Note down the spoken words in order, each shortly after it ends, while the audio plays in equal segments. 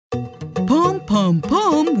Pom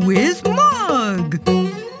Pom with Mug.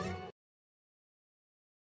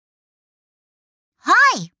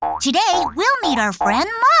 Hi! Today we'll meet our friend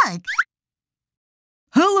Mug.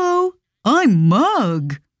 Hello, I'm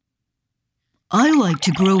Mug. I like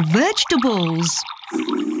to grow vegetables.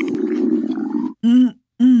 I'm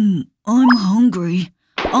hungry.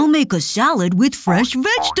 I'll make a salad with fresh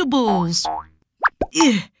vegetables.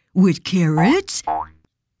 With carrots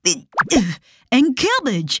and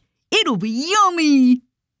cabbage. It'll be yummy.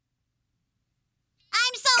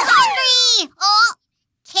 I'm so hungry! Oh,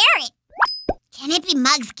 carrot. Can it be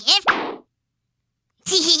Mug's gift?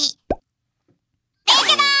 Thank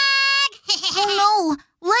you, Mug! Oh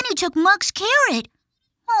no, Lenny took Mug's carrot.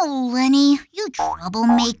 Oh, Lenny, you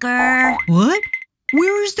troublemaker. What?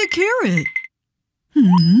 Where is the carrot?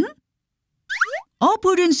 I'll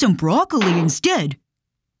put in some broccoli instead.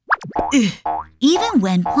 Even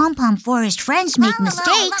when Pompom Forest friends make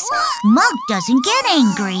mistakes, Mug doesn't get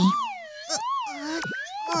angry.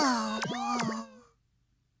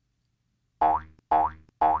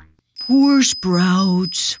 Poor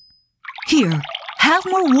sprouts. Here, have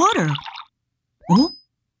more water. Oh,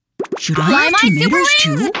 should I have tomatoes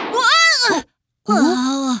too?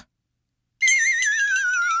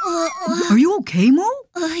 Are you okay, Mo?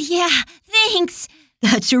 Yeah, thanks.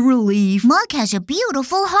 That's a relief. Mug has a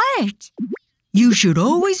beautiful heart. You should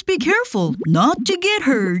always be careful not to get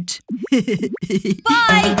hurt.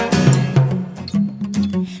 Bye!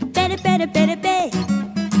 Better, better, better,